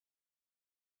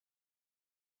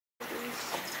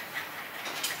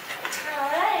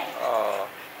Oh.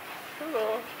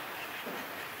 Hello.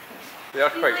 They are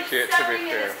quite like cute, to be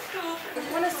fair.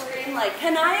 I want to scream like,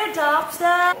 can I adopt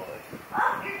them?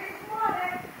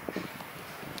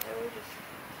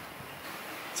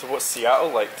 So what's Seattle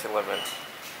like to live in?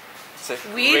 Is it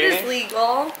Weed rainy? is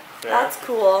legal. Yeah. That's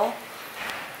cool.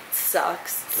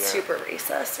 Sucks. Yeah. Super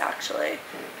racist, actually.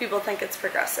 People think it's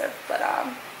progressive, but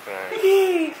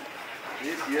Right.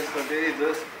 Yesterday,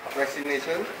 this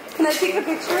vaccination. Can I take a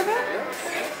picture of it?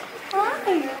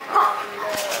 Hi.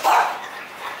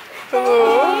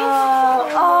 Hello.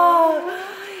 Oh,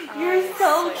 you're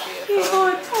so cute.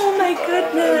 Oh my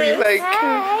goodness.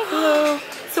 Hello.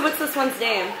 So what's this one's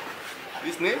name?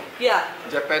 This name? Yeah.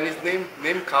 Japanese name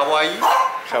Kawaii.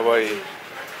 Kawaii.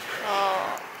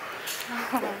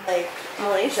 Like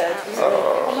Malaysia.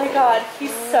 Oh my god,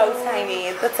 he's so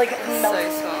tiny. That's like So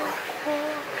small.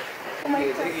 Oh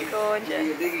my god.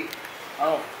 Gorgeous.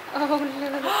 Oh. Oh no.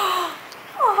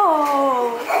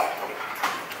 Oh.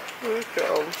 Look at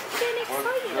him. Getting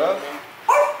excited. Yeah.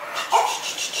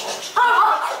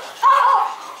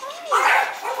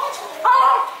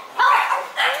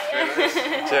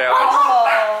 Jealous.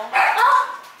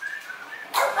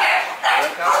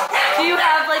 Do you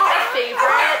have like a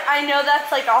favorite? I know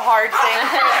that's like a hard thing.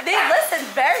 They listen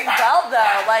very well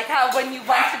though. Like how when you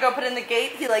went to go put in the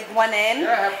gate, he like went in.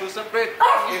 Yeah, have to separate.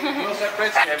 If no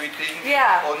separate everything.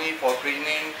 Yeah. Only for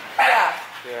training. Yeah.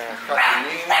 Yeah. Cut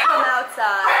training. Come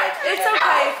outside. It's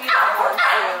okay if you don't want to.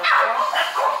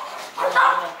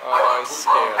 Oh, I'm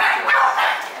scared.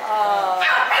 Oh.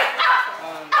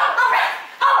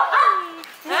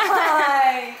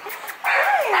 Hi.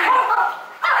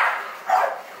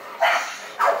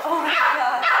 Oh my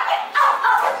god.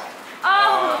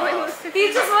 Oh, he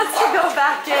just wants to go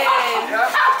back in.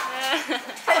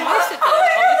 Most of them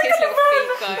are with his little feet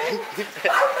going.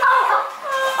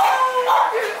 Oh,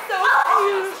 you're so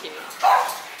cute.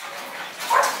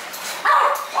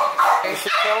 You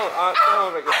should tell him about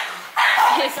your...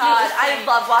 God, I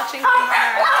love watching them. Oh my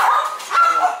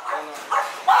god.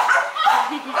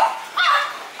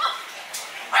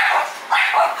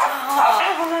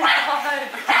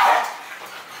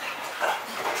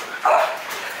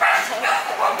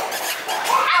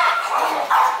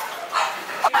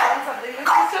 Something. This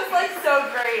is just like so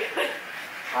great.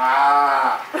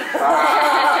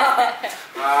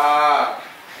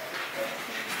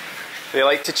 They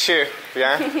like to chew,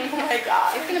 yeah? Oh my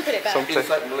god. He's gonna put it back. Something.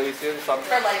 Inside Malaysian, some.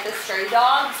 For like the stray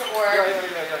dogs or Yeah.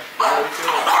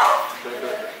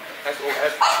 The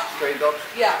SOS stray dogs.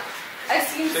 yeah. I've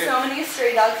seen so many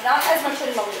stray dogs, not as much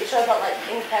in Malaysia, but like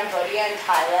in Cambodia and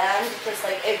Thailand. Just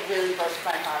like it really breaks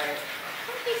my heart.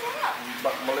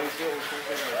 But Malaysia also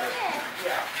like that.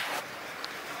 Yeah.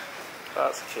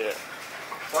 That's cute.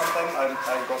 Sometimes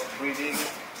I got breeding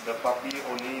the puppy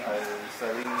only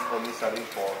selling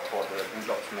for the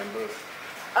Bulldogs members.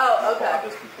 Oh, For okay.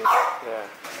 other people. Yeah.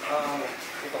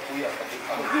 Kita punya tapi.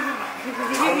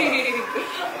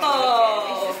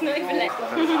 Oh. It's not even like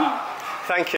Thank you.